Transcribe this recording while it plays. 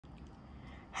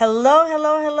Hello,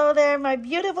 hello, hello there, my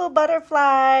beautiful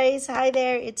butterflies. Hi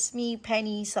there, it's me,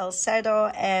 Penny Salcedo,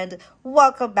 and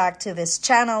welcome back to this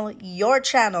channel, your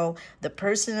channel, the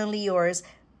Personally Yours,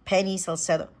 Penny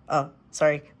Salcedo.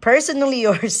 Personally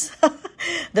Yours,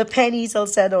 the Penny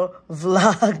Salcedo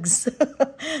Vlogs.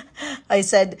 I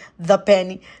said the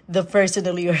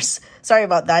Personally Yours. Sorry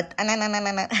about that.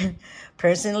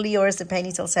 Personally Yours, the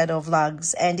Penny Salcedo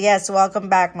Vlogs. And yes, welcome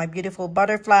back, my beautiful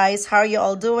butterflies. How are you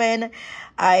all doing?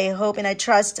 I hope and I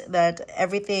trust that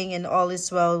everything and all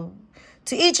is well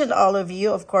to each and all of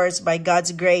you, of course, by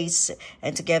God's grace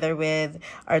and together with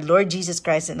our Lord Jesus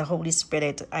Christ and the Holy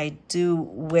Spirit. I do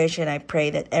wish and I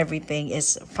pray that everything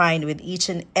is fine with each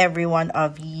and every one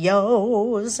of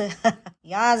yours.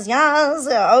 Yes.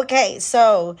 Okay,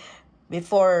 so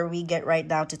before we get right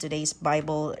down to today's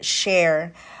Bible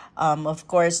share, of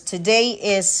course, today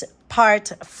is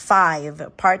part 5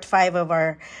 of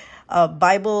our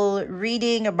Bible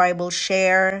reading, a Bible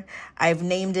share. I've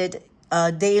named it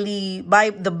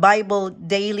the Bible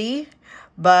Daily,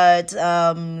 but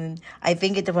I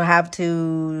think it will have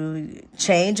to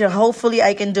change. Hopefully,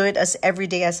 I can do it as every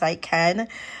day as I can.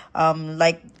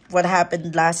 Like what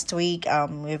happened last week,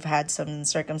 we've had some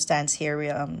circumstance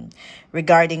here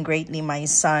regarding greatly my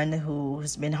son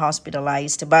who's been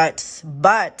hospitalized.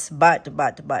 But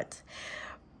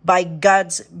by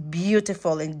God's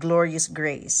beautiful and glorious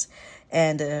grace,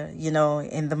 and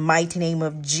in the mighty name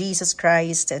of Jesus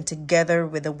Christ, and together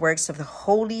with the works of the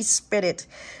Holy Spirit,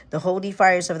 the holy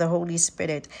fires of the Holy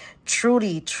Spirit,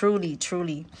 truly,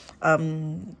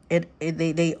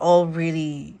 they all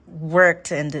really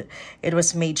worked, and it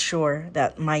was made sure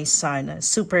that my son,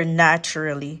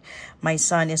 supernaturally, my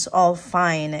son is all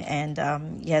fine. And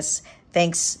yes,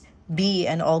 thanks be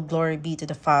and all glory be to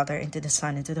the Father and to the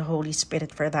Son and to the Holy Spirit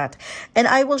for that. And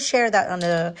I will share that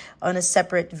on a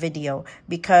separate video,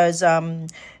 because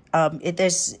it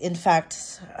is in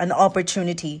fact an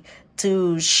opportunity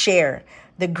to share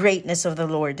the greatness of the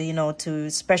Lord, to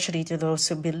especially to those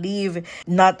who believe,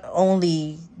 not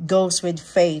only goes with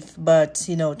faith, but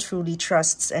truly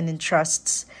trusts and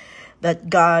entrusts that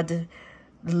God,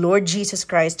 the Lord Jesus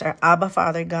Christ, our Abba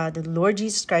Father God, the Lord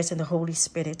Jesus Christ and the Holy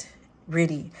Spirit,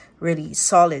 really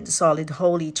solid,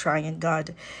 holy, triune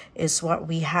God is what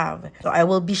we have. So I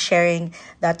will be sharing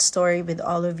that story with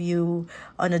all of you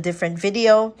on a different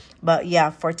video. But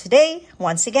yeah, for today,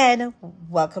 once again,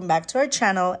 welcome back to our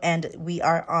channel, and we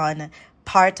are on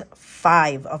part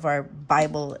 5 of our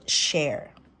Bible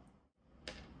share.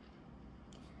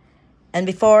 And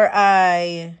before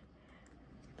I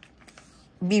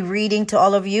be reading to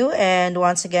all of you, and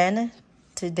once again,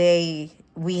 today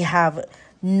we have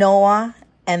Noah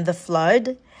and the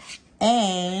flood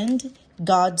and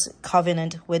God's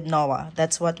covenant with Noah.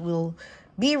 That's what we'll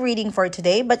be reading for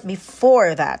today. But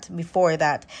before that,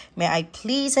 may I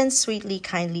please and sweetly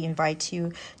kindly invite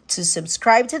you to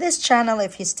subscribe to this channel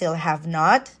if you still have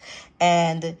not,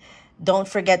 and don't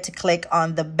forget to click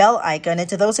on the bell icon. And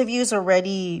to those of you who's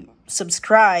already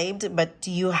subscribed but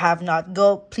you have not,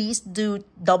 please do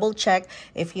double check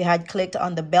if you had clicked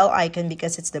on the bell icon,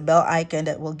 because it's the bell icon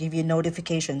that will give you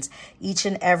notifications each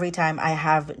and every time I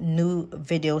have new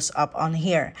videos up on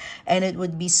here. And it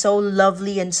would be so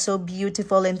lovely and so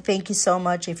beautiful, and thank you so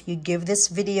much if you give this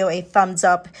video a thumbs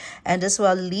up, and as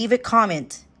well leave a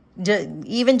comment,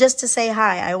 even just to say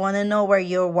hi. I want to know where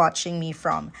you're watching me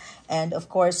from. And of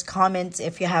course, comment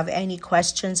if you have any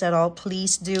questions at all,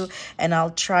 please do, and I'll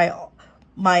try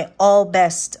my all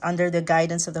best under the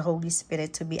guidance of the Holy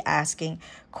Spirit to be asking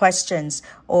questions,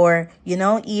 or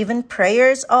even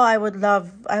prayers. I would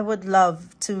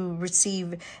love to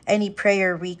receive any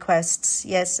prayer requests.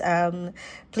 Yes,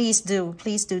 please do,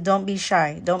 don't be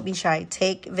shy.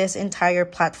 Take this entire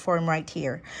platform right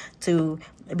here to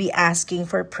be asking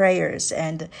for prayers.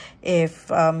 And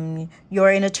if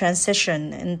you're in a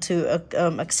transition into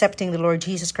accepting the Lord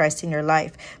Jesus Christ in your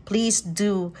life, please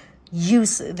do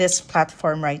use this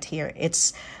platform right here.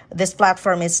 This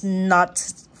platform is not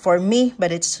for me,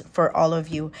 but it's for all of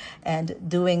you. And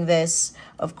doing this,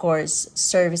 of course,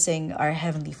 servicing our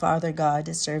Heavenly Father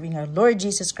God, serving our Lord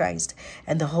Jesus Christ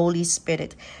and the Holy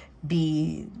Spirit,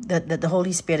 that the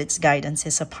Holy Spirit's guidance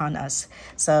is upon us.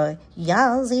 So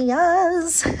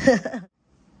yes.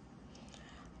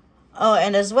 Oh,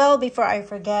 and as well, before I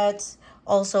forget,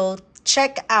 also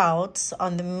check out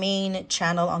on the main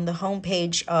channel, on the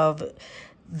homepage of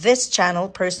this channel,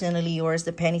 Personally Yours,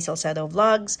 the Penny Salcedo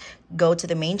Vlogs. Go to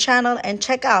the main channel and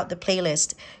check out the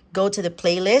playlist. Go to the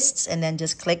playlists and then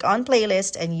just click on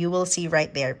playlist, and you will see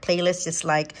right there. Playlist is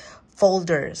like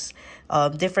folders,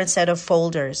 different set of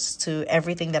folders to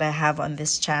everything that I have on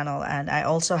this channel. And I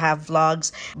also have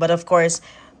vlogs, but of course,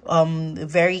 the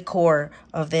very core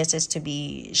of this is to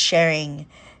be sharing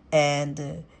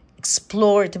and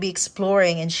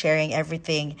exploring and sharing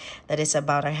everything that is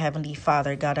about our Heavenly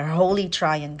Father God, our Holy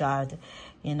Triune God,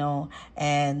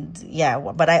 and yeah,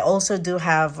 but I also do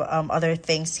have other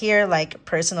things here, like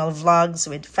personal vlogs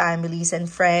with families and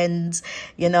friends,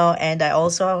 and I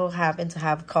also happen to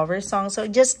have cover songs. So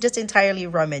just entirely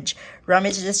rummage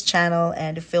this channel,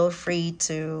 and feel free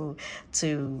to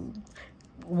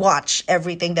watch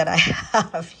everything that I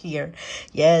have here.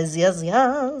 Yes.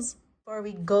 Before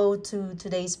we go to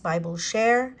today's Bible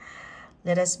share,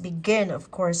 let us begin,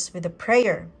 of course, with a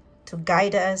prayer to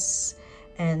guide us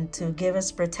and to give us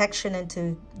protection and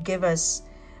to give us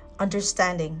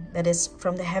understanding that is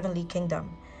from the heavenly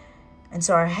kingdom. And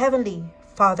so our Heavenly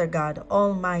Father God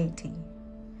Almighty,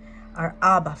 our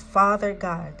Abba Father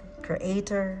God,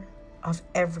 creator of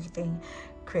everything,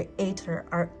 creator,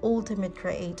 our ultimate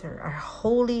creator, our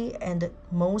holy and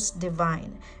most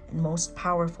divine and most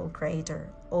powerful creator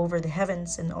over the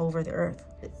heavens and over the earth,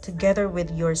 together with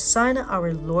your Son,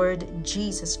 our Lord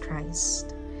Jesus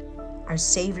Christ, our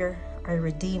Savior, our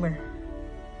Redeemer,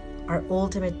 our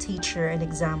ultimate teacher and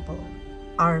example,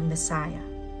 our Messiah,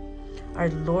 our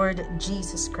Lord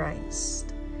Jesus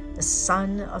Christ, the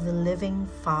Son of the living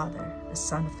Father, the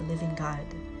Son of the living God,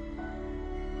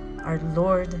 our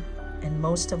Lord and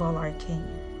most of all our King,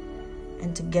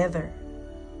 and together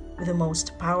with the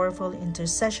most powerful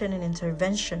intercession and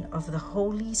intervention of the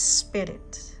Holy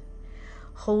Spirit,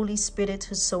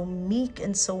 who's so meek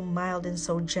and so mild and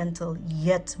so gentle,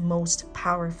 yet most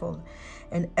powerful,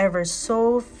 and ever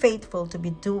so faithful to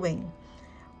be doing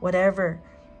whatever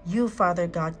you, Father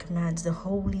God, commands. The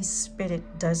Holy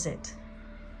Spirit does it.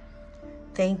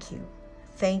 Thank you.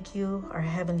 Thank you, our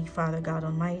Heavenly Father God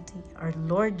Almighty, our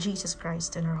Lord Jesus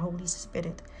Christ, and our Holy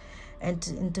Spirit. And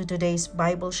into today's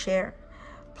Bible share,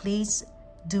 please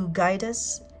do guide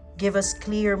us, give us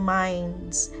clear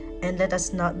minds, and let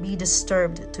us not be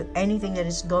disturbed to anything that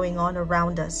is going on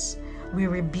around us. We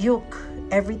rebuke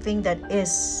everything that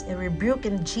is, and rebuke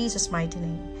in Jesus' mighty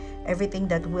name, everything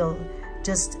that will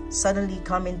just suddenly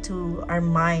come into our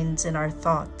minds and our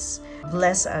thoughts.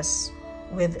 Bless us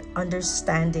with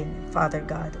understanding, Father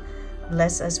God.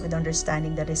 Bless us with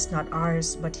understanding that is not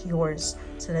ours but yours,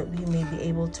 so that we may be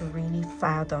able to really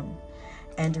fathom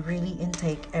and really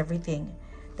intake everything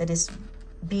that is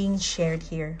being shared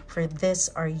here. For this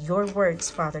are your words,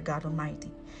 Father God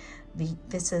Almighty.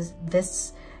 This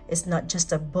is not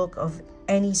just a book of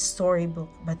any storybook,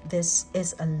 but this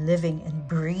is a living and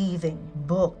breathing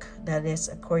book that is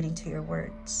according to your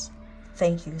words.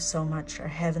 Thank you so much, our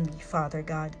Heavenly Father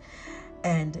God,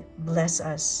 and bless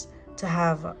us to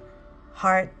have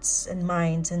hearts and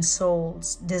minds and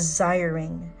souls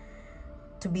desiring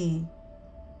to be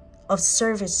of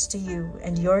service to you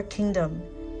and your kingdom,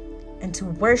 and to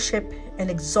worship and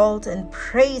exalt and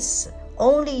praise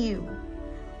only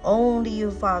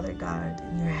you, Father God,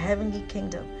 in your heavenly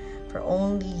kingdom. For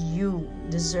only you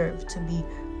deserve to be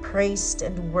praised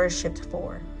and worshipped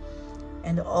for,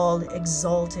 and all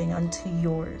exalting unto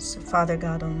yours, Father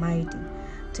God Almighty,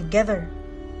 together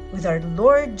with our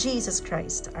Lord Jesus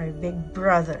Christ, our big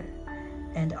brother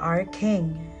and our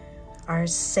King, our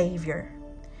Savior,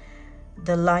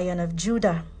 the Lion of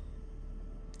Judah,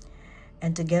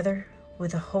 and together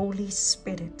with the Holy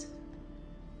Spirit.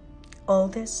 All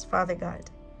this, Father God,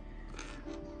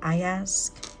 I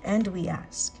ask and we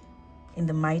ask in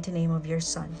the mighty name of your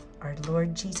Son, our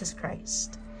Lord Jesus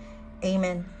Christ.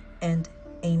 Amen and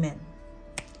amen.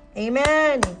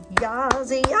 Amen.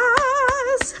 Yes,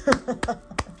 yes.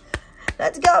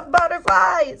 Let's go,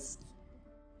 butterflies.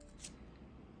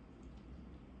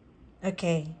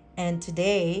 Okay, and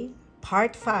today,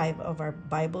 part 5 of our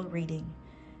Bible reading.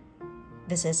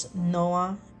 This is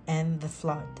Noah and the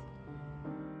flood.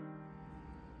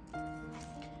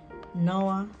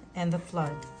 Noah and the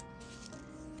flood.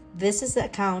 This is the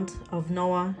account of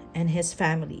Noah and his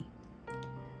family.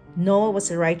 Noah was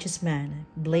a righteous man,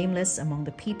 blameless among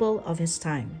the people of his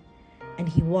time, and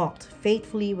he walked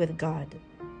faithfully with God.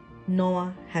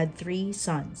 Noah had 3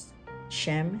 sons,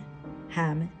 Shem,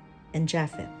 Ham, and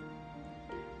Japheth.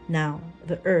 Now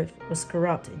the earth was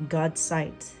corrupt in God's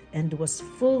sight and was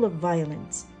full of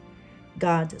violence.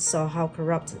 God saw how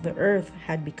corrupt the earth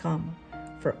had become,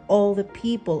 for all the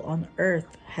people on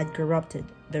earth had corrupted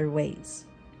their ways.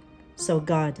 So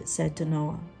God said to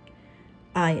Noah,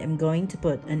 I am going to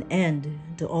put an end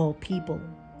to all people,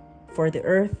 for the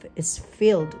earth is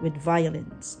filled with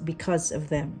violence because of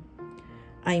them.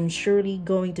 I am surely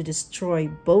going to destroy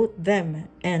both them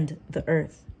and the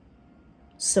earth.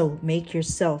 So make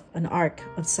yourself an ark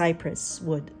of cypress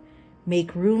wood,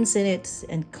 Make rooms in it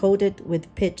and coat it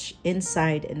with pitch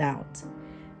inside and out.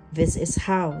 This is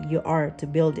how you are to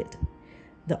build it.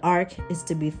 The ark is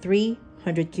to be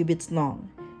 300 cubits long,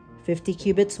 50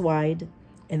 cubits wide,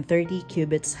 and 30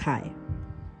 cubits high.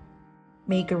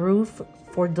 Make a roof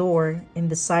for door in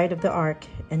the side of the ark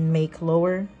and make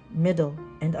lower, middle,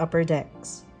 and upper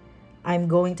decks. I am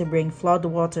going to bring flood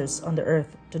waters on the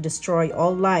earth to destroy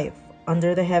all life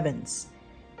under the heavens,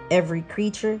 every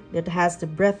creature that has the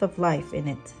breath of life in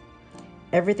it.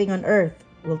 Everything on earth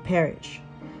will perish,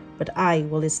 but I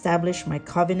will establish my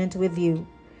covenant with you,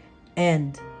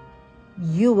 and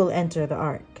you will enter the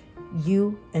ark,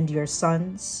 you and your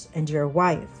sons and your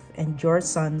wife and your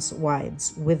sons'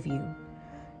 wives with you.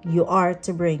 You are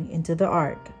to bring into the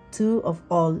ark 2 of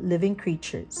all living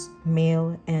creatures,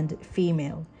 male and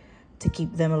female, to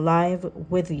keep them alive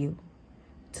with you.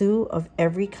 2 of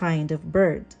every kind of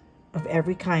bird, of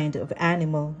every kind of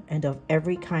animal, and of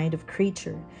every kind of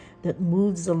creature that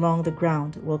moves along the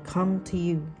ground will come to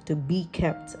you to be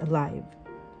kept alive.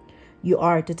 You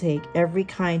are to take every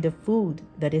kind of food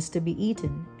that is to be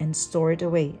eaten and store it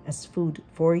away as food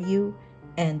for you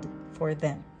and for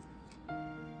them.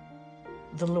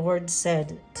 The Lord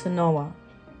said to Noah,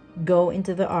 "Go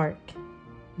into the ark,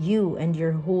 you and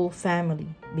your whole family,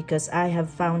 because I have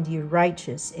found you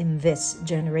righteous in this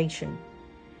generation.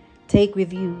 Take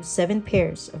with you 7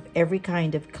 pairs of every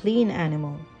kind of clean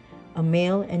animal, a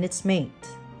male and its mate,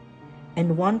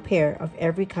 and 1 pair of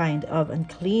every kind of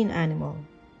unclean animal,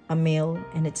 a male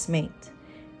and its mate,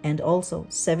 and also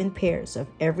 7 pairs of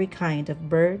every kind of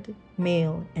bird,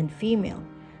 male and female,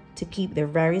 to keep their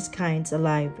various kinds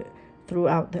alive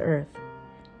throughout the earth.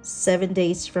 7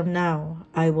 days from now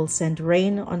I will send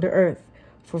rain on the earth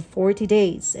for 40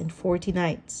 days and 40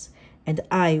 nights, and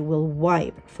I will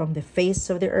wipe from the face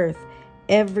of the earth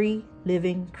every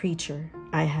living creature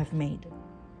I have made."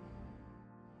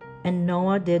 And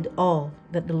Noah did all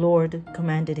that the Lord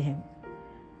commanded him.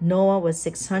 Noah was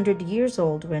 600 years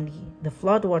old when the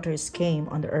flood waters came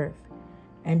on the earth,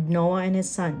 and Noah and his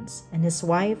sons and his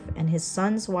wife and his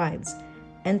sons' wives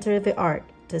entered the ark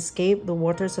to escape the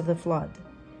waters of the flood.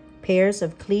 Pairs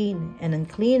of clean and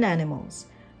unclean animals,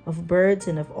 of birds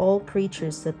and of all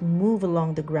creatures that move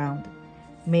along the ground,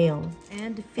 male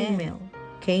and female,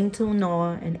 came to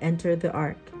Noah and entered the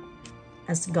ark,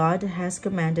 as God has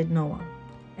commanded Noah.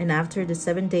 And after the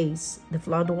 7 days, the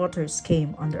flood waters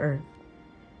came on the earth.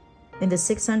 In the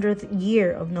 600th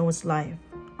year of Noah's life,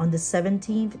 on the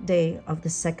 17th day of the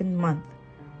 2nd month,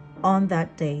 on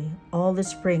that day, all the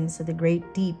springs of the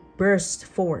great deep burst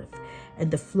forth, and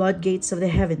the floodgates of the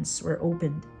heavens were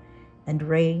opened, and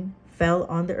rain fell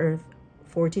on the earth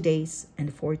 40 days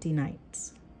and 40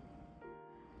 nights.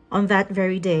 On that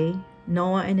very day,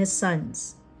 Noah and his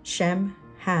sons, Shem,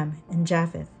 Ham, and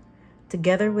Japheth,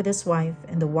 together with his wife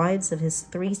and the wives of his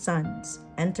 3 sons,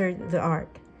 entered the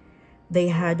ark. They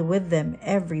had with them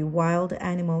every wild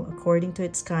animal according to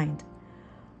its kind,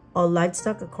 all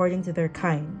livestock according to their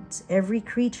kinds, every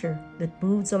creature that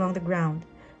moves along the ground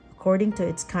according to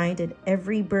its kind, and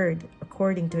every bird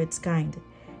according to its kind,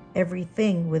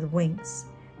 everything with wings.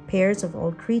 Pairs of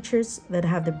all creatures that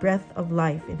have the breath of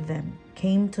life in them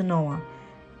came to Noah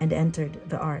and entered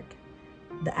the ark.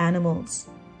 The animals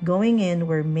going in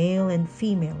were male and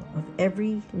female of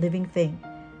every living thing,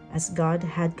 as God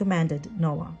had commanded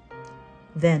Noah.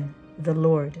 Then the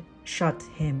Lord shut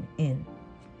him in.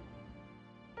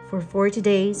 For 40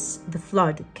 days the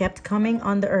flood kept coming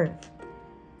on the earth,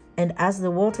 and as the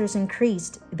waters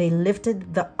increased, they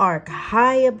lifted the ark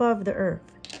high above the earth.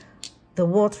 The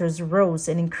waters rose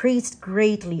and increased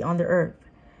greatly on the earth,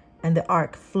 and the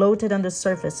ark floated on the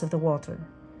surface of the water.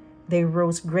 They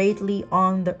rose greatly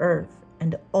on the earth,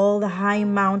 and all the high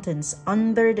mountains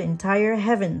under the entire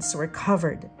heavens were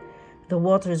covered. The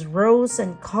waters rose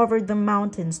and covered the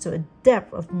mountains to a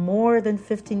depth of more than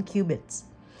 15 cubits.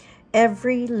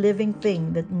 Every living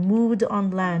thing that moved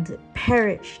on land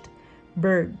perished: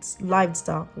 birds,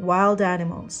 livestock, wild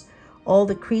animals, all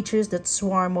the creatures that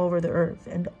swarm over the earth,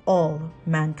 and all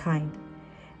mankind.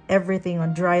 Everything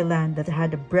on dry land that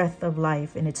had the breath of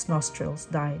life in its nostrils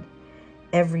died.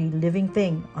 Every living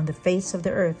thing on the face of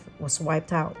the earth was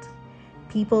wiped out.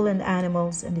 People and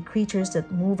animals and the creatures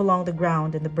that move along the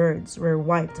ground and the birds were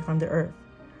wiped from the earth.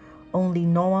 Only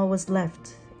Noah was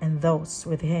left, and those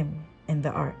with him in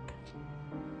the ark.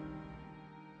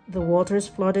 The waters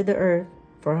flooded the earth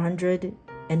for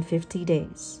 150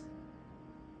 days.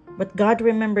 But God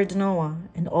remembered Noah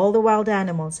and all the wild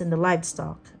animals and the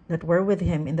livestock that were with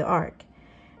him in the ark,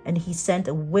 and he sent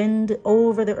a wind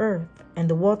over the earth, and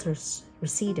the waters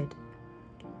receded.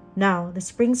 Now the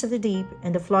springs of the deep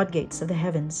and the floodgates of the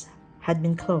heavens had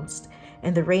been closed,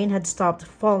 and the rain had stopped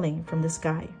falling from the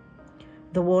sky.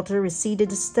 The water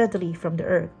receded steadily from the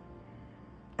earth.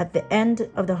 At the end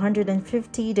of the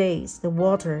 150 days, the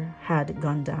water had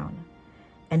gone down.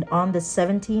 And on the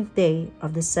 17th day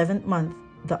of the 7th month,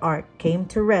 the ark came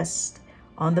to rest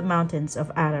on the mountains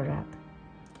of Ararat.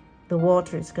 The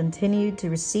waters continued to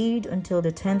recede until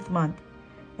the 10th month,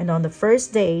 and on the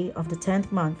first day of the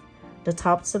 10th month, the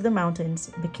tops of the mountains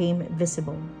became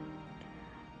visible.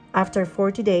 After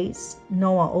 40 days,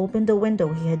 Noah opened the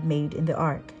window he had made in the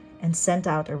ark and sent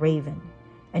out a raven,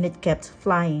 and it kept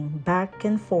flying back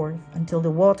and forth until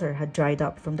the water had dried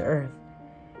up from the earth.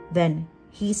 Then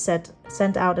he sent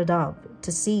out a dove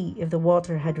to see if the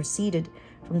water had receded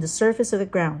from the surface of the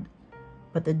ground.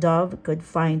 But the dove could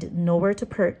find nowhere to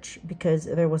perch because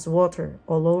there was water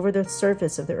all over the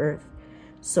surface of the earth.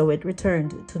 So it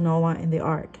returned to Noah in the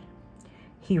ark.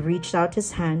 He reached out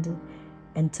his hand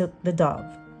and took the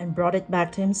dove and brought it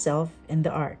back to himself in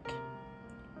the ark.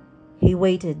 He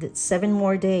waited 7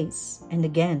 more days and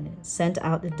again sent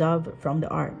out the dove from the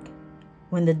ark.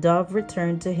 When the dove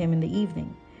returned to him in the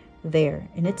evening, there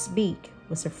in its beak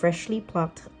was a freshly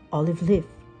plucked olive leaf.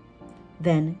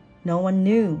 Then no one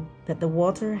knew that the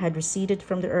water had receded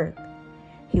from the earth.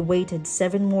 He waited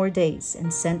 7 more days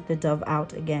and sent the dove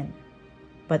out again.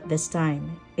 But this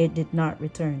time it did not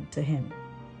return to him.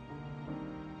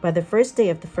 By the first day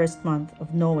of the 1st month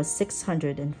of Noah's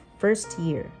 601st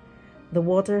year, the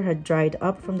water had dried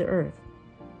up from the earth.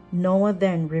 Noah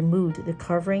then removed the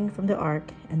covering from the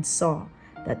ark and saw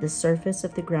that the surface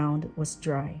of the ground was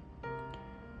dry.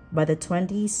 By the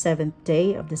 27th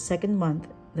day of the 2nd month,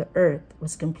 the earth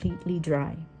was completely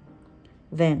dry.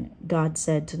 Then God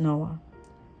said to Noah,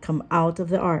 "Come out of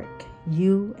the ark,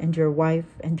 you and your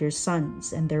wife and your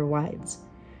sons and their wives.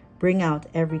 Bring out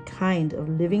every kind of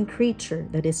living creature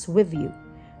that is with you,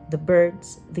 the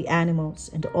birds, the animals,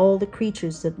 and all the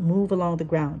creatures that move along the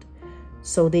ground,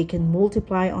 so they can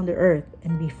multiply on the earth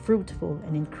and be fruitful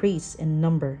and increase in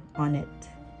number on it."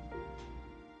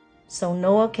 So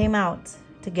Noah came out,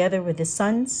 together with his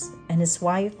sons and his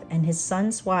wife and his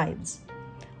sons' wives,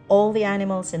 all the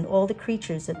animals and all the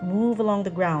creatures that move along the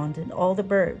ground and all the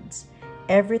birds,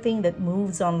 everything that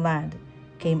moves on land,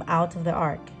 came out of the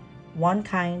ark, one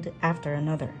kind after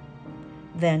another.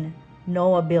 Then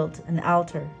Noah built an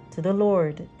altar to the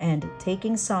Lord, and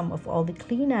taking some of all the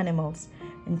clean animals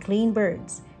and clean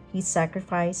birds, he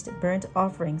sacrificed burnt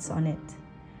offerings on it.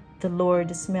 The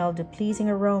Lord smelled the pleasing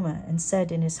aroma and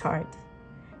said in his heart,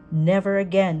 "Never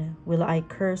again will I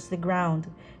curse the ground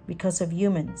because of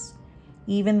humans,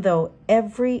 even though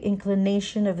every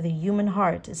inclination of the human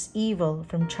heart is evil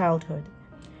from childhood.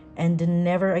 And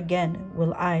never again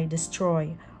will I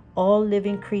destroy all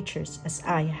living creatures as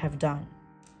I have done.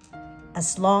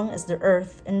 As long as the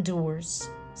earth endures,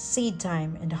 seed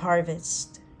time and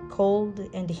harvest, cold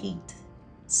and heat,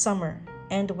 summer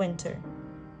and winter,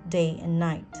 day and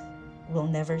night will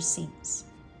never cease."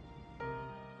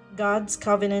 God's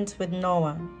covenant with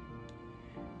Noah.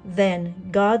 Then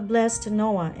God blessed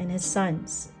Noah and his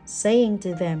sons, saying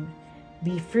to them,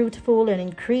 "Be fruitful and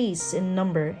increase in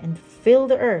number and fill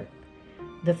the earth.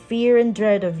 The fear and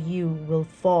dread of you will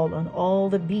fall on all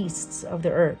the beasts of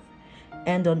the earth,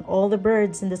 and on all the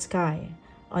birds in the sky,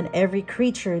 on every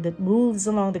creature that moves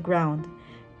along the ground,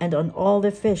 and on all the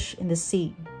fish in the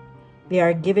sea. They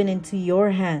are given into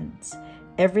your hands.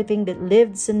 Everything that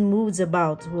lives and moves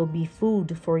about will be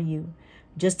food for you.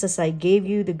 Just as I gave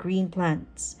you the green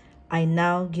plants, I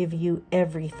now give you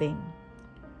everything.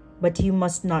 But you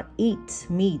must not eat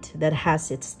meat that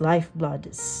has its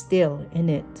lifeblood still in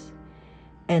it.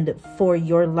 And for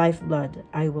your lifeblood,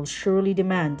 I will surely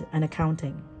demand an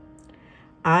accounting.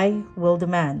 I will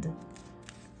demand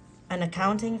an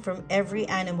accounting from every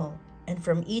animal, and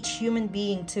from each human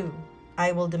being too.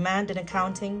 I will demand an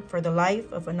accounting for the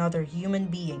life of another human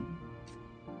being.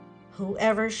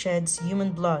 Whoever sheds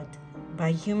human blood,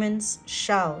 by humans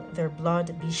shall their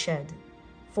blood be shed,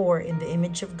 for in the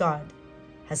image of God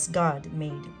has God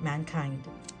made mankind.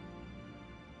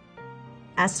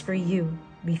 As for you,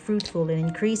 be fruitful and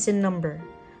increase in number,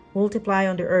 multiply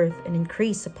on the earth and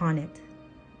increase upon it."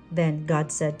 Then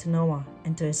God said to Noah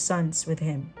and to his sons with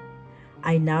him,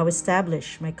 "I now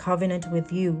establish my covenant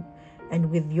with you and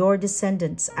with your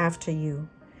descendants after you,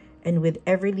 and with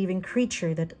every living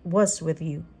creature that was with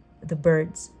you, the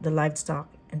birds, the livestock,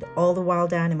 and all the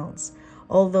wild animals,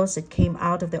 all those that came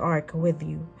out of the ark with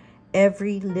you,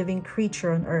 every living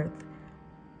creature on earth.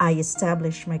 I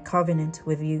establish my covenant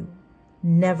with you.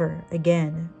 Never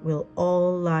again will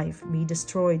all life be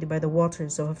destroyed by the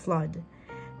waters of a flood.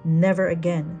 Never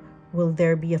again will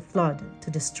there be a flood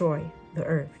to destroy the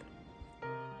earth."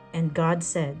 And God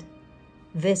said,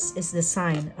 "This is the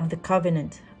sign of the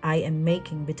covenant I am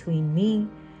making between me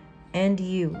and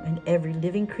you and every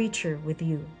living creature with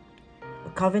you, a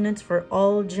covenant for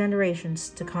all generations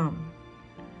to come.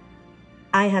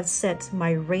 I have set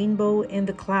my rainbow in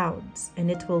the clouds, and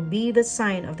it will be the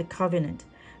sign of the covenant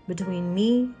between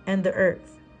me and the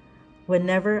earth.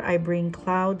 Whenever I bring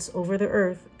clouds over the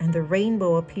earth and the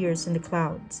rainbow appears in the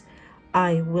clouds,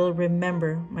 I will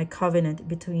remember my covenant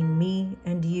between me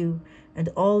and you and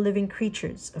all living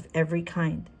creatures of every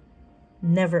kind.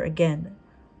 Never again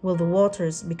will the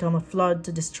waters become a flood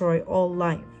to destroy all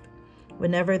life.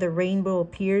 Whenever the rainbow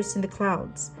appears in the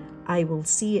clouds, I will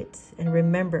see it and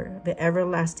remember the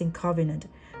everlasting covenant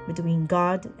between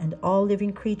God and all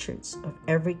living creatures of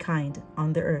every kind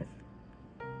on the earth."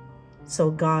 So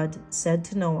God said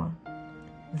to Noah,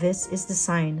 "This is the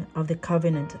sign of the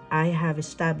covenant I have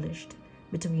established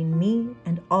between me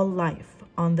and all life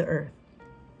on the earth."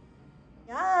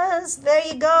 Yes, there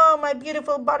you go, my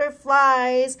beautiful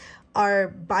butterflies. Our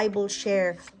Bible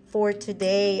share for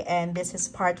today, and this is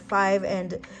part 5.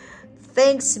 And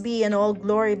thanks be and all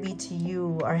glory be to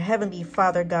you, our Heavenly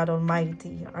Father, God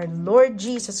Almighty, our Lord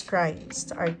Jesus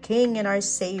Christ, our King and our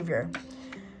Savior.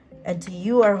 And to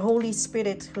you, our Holy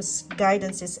Spirit, whose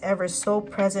guidance is ever so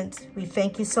present. We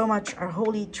thank you so much, our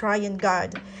Holy Triune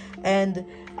God. And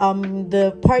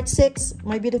the part 6,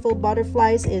 my beautiful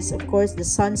butterflies, is of course the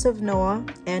sons of Noah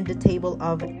and the table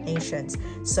of nations.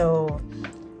 So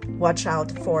watch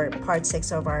out for part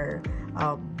 6 of our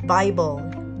Bible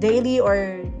daily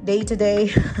or day to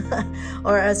day,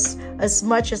 or as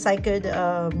much as I could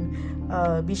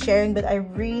be sharing. But I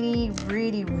really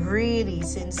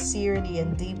sincerely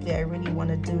and deeply, I really want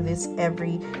to do this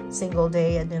every single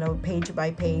day, and page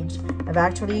by page. I've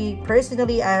actually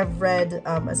personally, I have read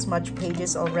as much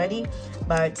pages already,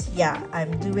 but yeah,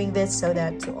 I'm doing this so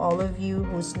that to all of you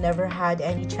who's never had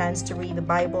any chance to read the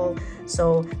Bible,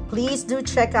 so please do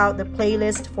check out the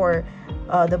playlist for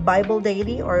the Bible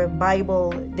daily or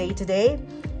Bible day to day.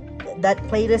 That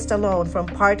playlist alone, from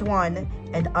part 1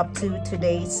 and up to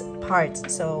today's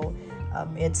part. So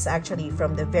it's actually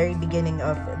from the very beginning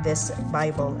of this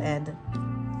Bible. And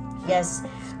yes,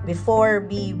 before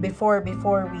we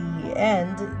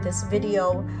end this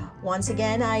video, once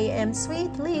again, I am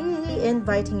sweetly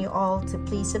inviting you all to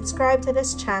please subscribe to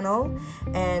this channel,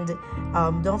 and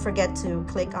don't forget to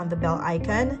click on the bell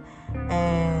icon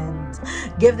and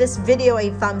give this video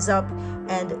a thumbs up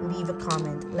and leave a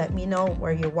comment. Let me know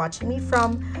where you're watching me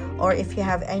from, or if you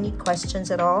have any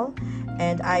questions at all.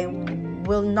 And I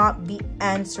will not be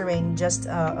answering just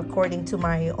according to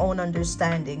my own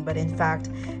understanding, but in fact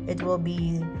it will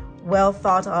be well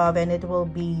thought of, and it will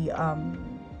be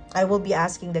I will be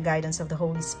asking the guidance of the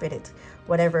Holy Spirit,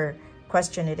 whatever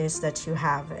question it is that you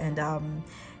have. And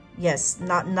yes,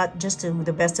 not just to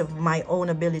the best of my own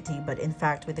ability, but in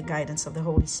fact with the guidance of the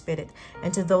Holy Spirit.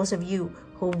 And to those of you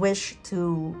who wish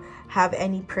to have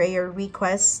any prayer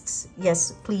requests,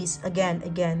 yes, please, again,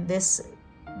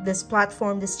 this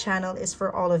platform, this channel is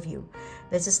for all of you.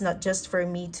 This is not just for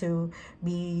me to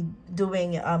be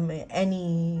doing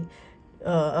any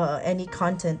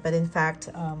content, but in fact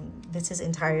this is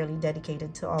entirely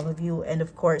dedicated to all of you, and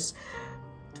of course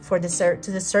to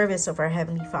the service of our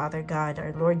Heavenly Father God,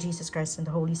 our Lord Jesus Christ, and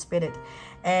the Holy Spirit.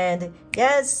 And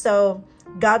yes, so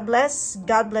God bless,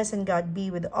 and God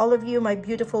be with all of you, my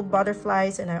beautiful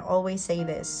butterflies. And I always say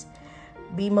this: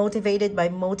 be motivated by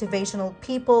motivational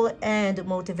people and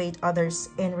motivate others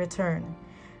in return.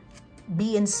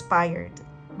 Be inspired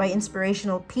by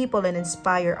inspirational people and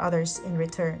inspire others in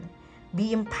return.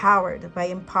 Be empowered by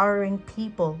empowering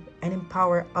people and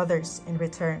empower others in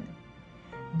return.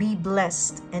 Be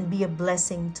blessed and be a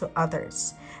blessing to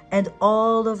others. And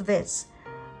all of this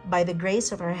by the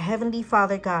grace of our Heavenly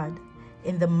Father God,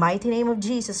 in the mighty name of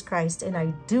Jesus Christ. And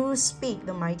I do speak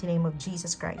the mighty name of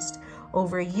Jesus Christ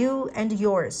over you and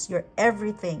yours, your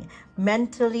everything,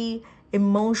 mentally,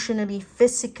 emotionally,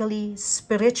 physically,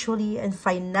 spiritually, and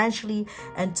financially,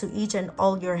 and to each and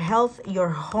all your health, your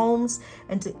homes,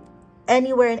 and to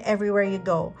anywhere and everywhere you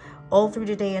go, all through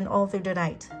the day and all through the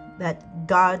night. That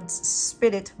God's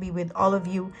Spirit be with all of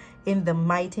you in the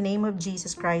mighty name of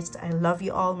Jesus Christ. I love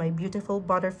you all, my beautiful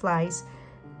butterflies.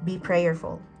 Be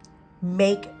prayerful.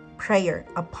 Make prayer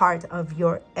a part of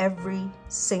your every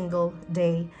single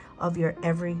day, of your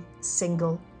every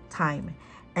single time.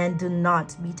 And do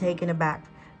not be taken aback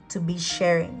to be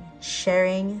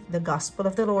sharing the gospel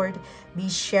of the Lord. Be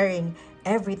sharing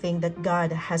everything that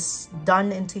God has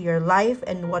done into your life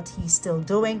and what He's still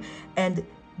doing, and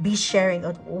be sharing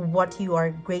what you are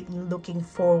greatly looking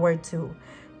forward to.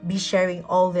 Be sharing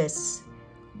all this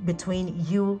between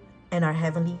you and our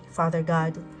Heavenly Father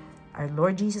God, our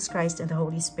Lord Jesus Christ, and the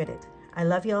Holy Spirit. I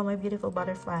love you all, my beautiful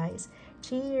butterflies.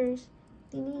 Cheers.